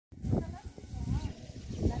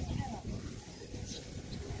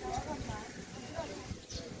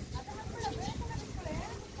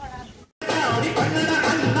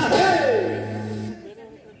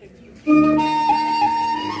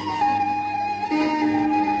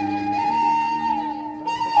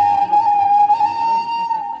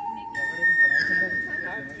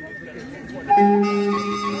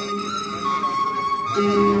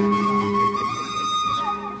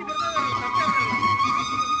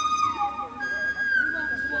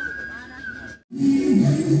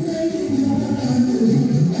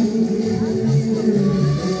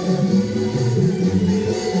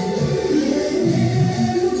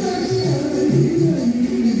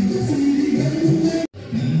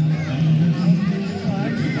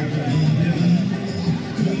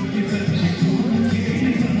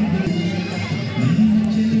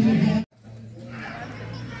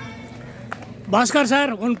Bhaskar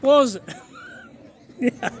sir ಒಂದು pose.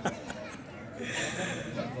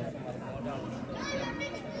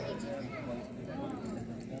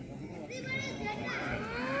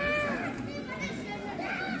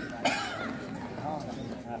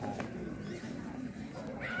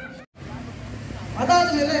 ಅದಾದ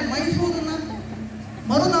ಮೇಲೆ ಮೈಸೂರನ್ನ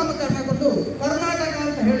ಮರುನಾಮಕರಣಗೊಂಡು ಕರ್ನಾಟಕ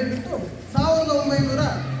ಅಂತ ಹೇಳಿಬಿಟ್ಟು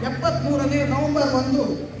 1973ನೇ ನವೆಂಬರ್ 1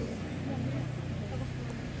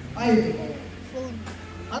 ಆಯಿತು.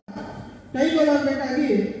 ಕೈಗೊಳ್ಳಬೇಕಾಗಿ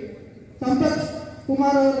ಸಂಪತ್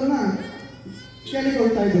ಕುಮಾರ್ ಅವರನ್ನ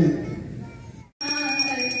ಕೇಳಿಕೊಳ್ತಾ ಇದ್ದೇನೆ.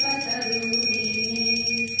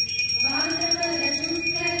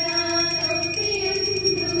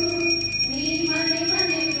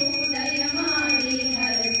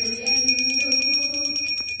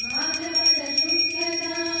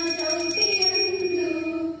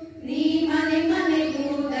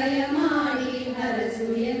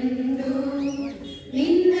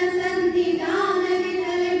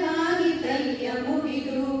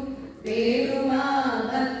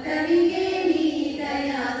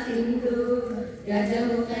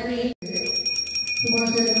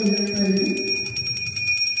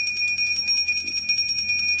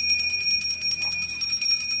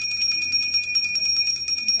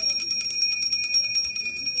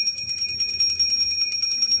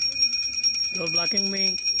 You're blocking me.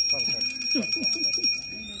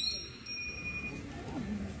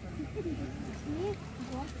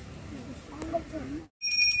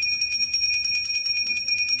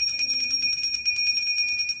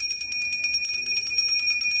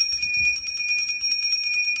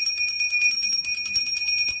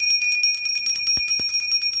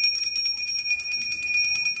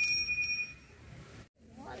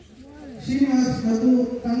 ಶ್ರೀನಿವಾಸ್ ಮತ್ತು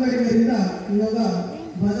ಕನ್ನಡಿಗರಿಂದ ಇವಾಗ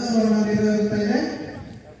ಧ್ವಜಾರೋಹಣ ನೆರವೇರುತ್ತಾ ಇದೆ.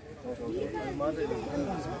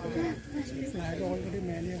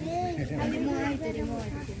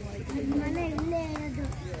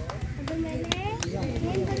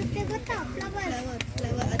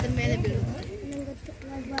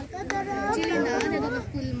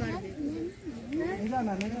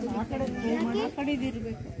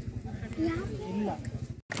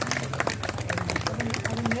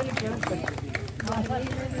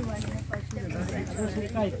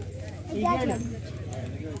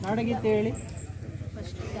 ನಾಡಗೀತೆ ಹೇಳಿ.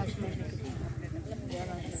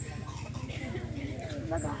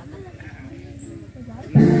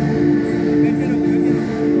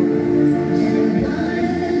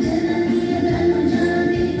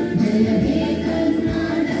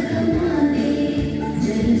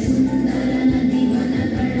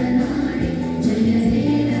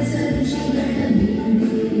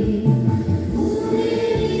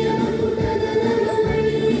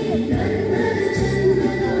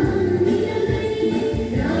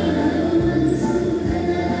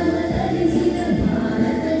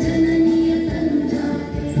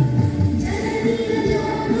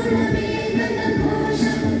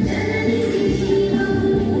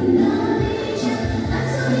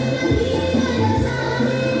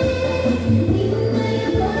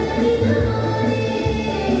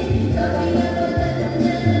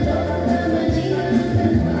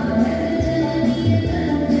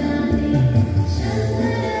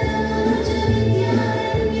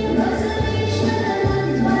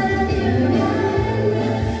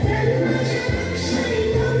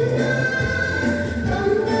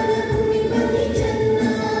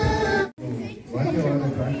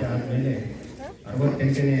 ಆದಮೇಲೆ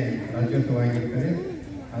 68ನೇ ರಾಜ್ಯೋತ್ಸವ ಆಗಿರ್ತದೆ.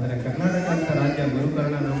 ಆದರೆ ಕರ್ನಾಟಕ ಅಂತ ರಾಜ್ಯ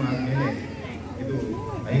ಮರುಕರಣ ನಾಮ ಆದಮೇಲೆ ಇದು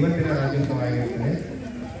 50ನೇ ರಾಜ್ಯೋತ್ಸವ ಆಗಿರ್ತದೆ.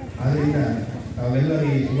 ಆದ್ದರಿಂದ ತಾವೆಲ್ಲರೂ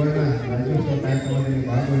ಈ ಸುವರ್ಣ ರಾಜ್ಯೋತ್ಸವ ಕಾರ್ಯಕ್ರಮದಲ್ಲಿ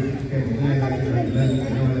ಭಾಗವಹಿಸಲಿಕ್ಕೆ ಮೊದಲನೇದಾಗಿ ಎಲ್ಲರಿಗೂ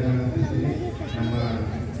ಧನ್ಯವಾದಗಳನ್ನು ತಿಳಿಸ್ತೀನಿ. ನಮ್ಮ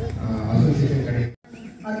ಅಸೋಸಿಯೇಷನ್ ಕಡೆ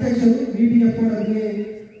ಅಧ್ಯಕ್ಷರು BDF ಅವರಿಗೆ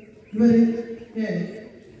ಇವರಿಗೆ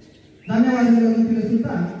ಧನ್ಯವಾದಗಳನ್ನು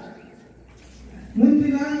ತಿಳಿಸುತ್ತಾ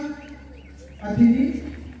ಮುಂದಿನ ಅತಿಥಿ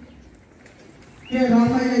ಕೆ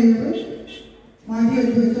ರಾಮಯ್ಯ ಇವರು ಮಾಜಿ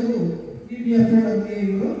ಅಧ್ಯಕ್ಷರು BDF ಅವರಿಗೆ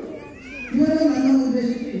ಇವರು ನನ್ನ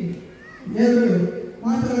ಉದ್ದೇಶಿಸಿ ಎರಡು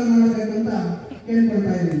ಮಾತುಗಳನ್ನಾಡಬೇಕಂತ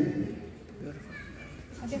ಕೇಳಿಕೊಳ್ತಾ ಇದ್ದೀನಿ.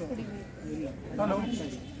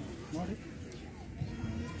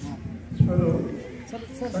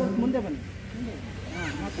 ಮುಂದೆ ಬನ್ನಿ.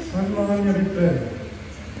 ಸನ್ಮಾನ್ಯ ಮಿತ್ರರೇ,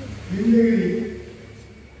 ವಿಂಧ್ಯಗಿರಿ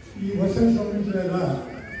ಈ ವಸಂತ ಸಮುದಾಯದ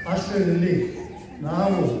ಆಶ್ರಯದಲ್ಲಿ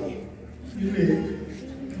ನಾವು ಇಲ್ಲಿ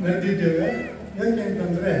ನಡೆದಿದ್ದೇವೆ.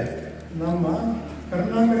 ಯಾಕೆಂತಂದರೆ ನಮ್ಮ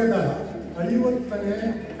ಕರ್ನಾಟಕದ 50ನೇ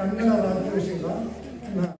ಕನ್ನಡ ರಾಜ್ಯೋತ್ಸವ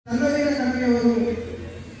ಕನ್ನಡಿಗ ಕಣಿಯವರು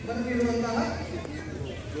ಬರೆದಿರುವಂತಹ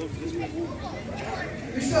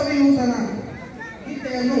ವಿಶ್ವವಿನೂತನ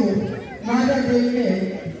ಗೀತೆಯನ್ನು ರಾಜ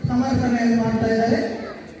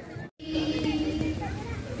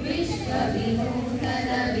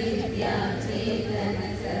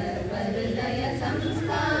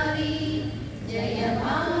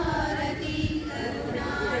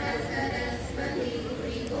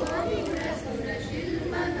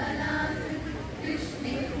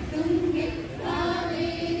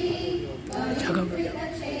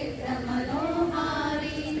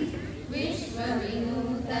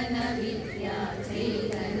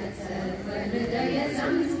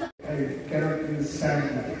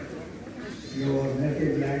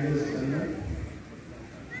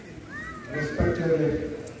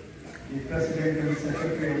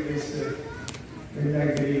secretary of this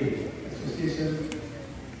Vindhyagiri association.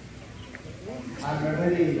 I'm a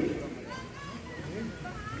very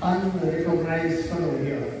unrecognized fellow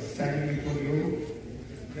here, standing before you,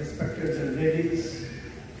 respected ladies,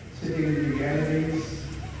 sitting in the galleries,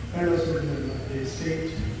 fellow citizens of the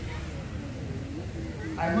state.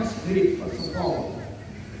 I must greet, first of all,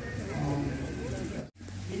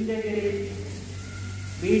 Vindhyagiri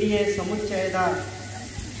BDA ಸಮುಚ್ಚಯದ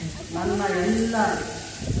ನನ್ನ ಎಲ್ಲ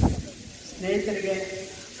ಸ್ನೇಹಿತರಿಗೆ,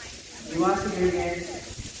 ನಿವಾಸಿಗಳಿಗೆ,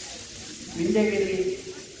 ವಿಂಧ್ಯಗಿರಿ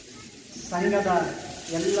ಸಂಘದ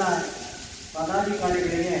ಎಲ್ಲ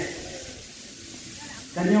ಪದಾಧಿಕಾರಿಗಳಿಗೆ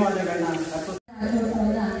ಧನ್ಯವಾದಗಳನ್ನ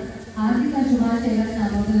ರಾಜ್ಯೋತ್ಸವದ ಹಾರ್ದಿಕ ಶುಭಾಶಯಗಳನ್ನ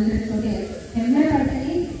ಮೊದಲು ತಿಳಿಸೋಕೆ ಹೆಮ್ಮೆ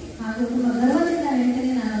ಪಡ್ತೀನಿ ಹಾಗೂ ತುಂಬ ಗರ್ವದಿಂದ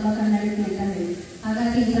ಹೇಳ್ತೀನಿ. ನಾನೊಬ್ಬ ಕನ್ನಡಿಗರು ಅಂತ ಹೇಳಿ.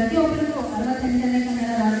 ಹಾಗಾಗಿ ಪ್ರತಿಯೊಬ್ಬರಿಗೂ 68ನೇ ಕನ್ನಡ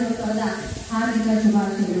ರಾಜ್ಯೋತ್ಸವದ ಹಾರ್ದಿಕ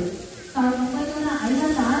ಶುಭಾಶಯಗಳು.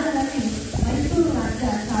 1956ರಲ್ಲಿ ಮೈಸೂರು ರಾಜ್ಯ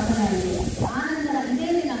ಸ್ಥಾಪನೆ ಆಗಿದೆ. ಆನಂತರ ಇದೇ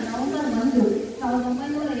ದಿನ ನವೆಂಬರ್ 1,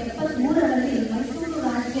 1973ರಲ್ಲಿ ಮೈಸೂರು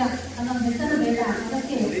ರಾಜ್ಯ ಅನ್ನೋ ಹೆಸರು ಬೇಡ,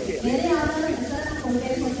 ಅದಕ್ಕೆ ಬೇರೆ ಯಾವ್ದಾದ್ರು ಹೆಸರನ್ನು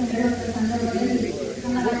ಕೊಡಬೇಕು ಅಂತ ಹೇಳುವಂಥ ಸಂದರ್ಭದಲ್ಲಿ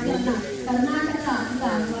ನಮ್ಮ ರಾಜ್ಯವನ್ನ ಕರ್ನಾಟಕ ಅಂತ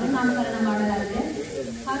ಮರುನಾಮಕರಣ ಮಾಡಲಾಗಿದೆ.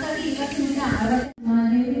 ಹಾಗಾಗಿ ಇವತ್ತಿನ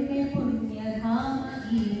ದಿನ ಪುಣ್ಯಧಾಮ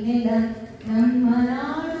ಈ ನೆಲ, ನಮ್ಮ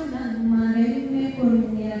ನಾಡು ನಮ್ಮ ಹೆಮ್ಮೆ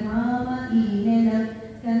ಪುಣ್ಯಧಾಮ ಈ ನೆಲ,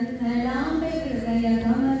 ಕನ್ನಡಾಂಬೆ ಹೃದಯ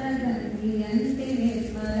ಕಮಲ ಗಂಗಿಯಂತೆ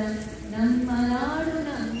ನಿರ್ಮಲ, ನಮ್ಮ ನಾಡು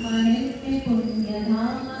ನಮ್ಮ ಹೆಮ್ಮೆ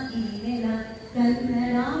ಪುಣ್ಯಧಾಮ ಈ ನೆಲ,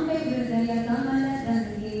 ಕನ್ನಡಾಂಬೆ ಹೃದಯ ಕಮಲ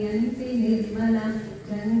ಗಂಗಿಯಂತೆ ನಿರ್ಮಲ,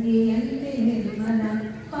 ಗಂಗೆಯಂತೆ ನಿರ್ಮಲ,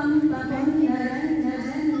 ಪಂಪ ಪೊನ್ನರನ್ನ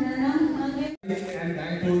ಜನ್ನ ನಮಗೆ. And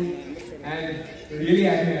thankful and really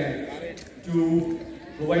admire to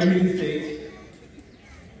provide me this stage.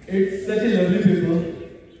 It's such a lovely people.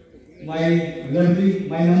 My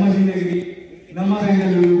Namma Vindhyagiri, Namma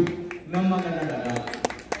Bengaluru, Namma Kannada.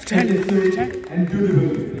 Such a sweet and beautiful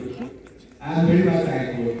people. I am very much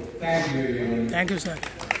thankful. Thank you everyone. Thank you, sir.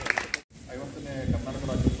 50ನೇ Karnataka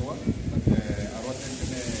Rajyotsava ಮತ್ತು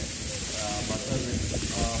 68ನೇ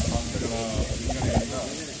ಪ್ರಾಂತ್ಯಗಳ ವಿಂಗಡಣೆಯಿಂದ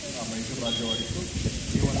ಮೈಸೂರು ರಾಜ್ಯವಾಗಿತ್ತು.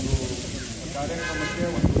 ಈ ಒಂದು ಕಾರ್ಯಕ್ರಮಕ್ಕೆ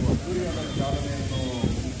ಒಂದು ಅದ್ದೂರಿಯಾದ ಚಾಲನೆಯನ್ನು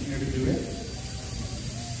ನೀಡಿದ್ದೇವೆ.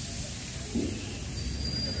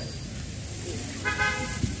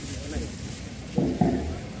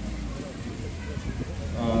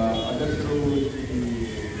 ಅಧ್ಯಕ್ಷರು ಶ್ರೀ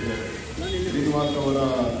ಶ್ರೀನಿವಾಸ್ ಅವರ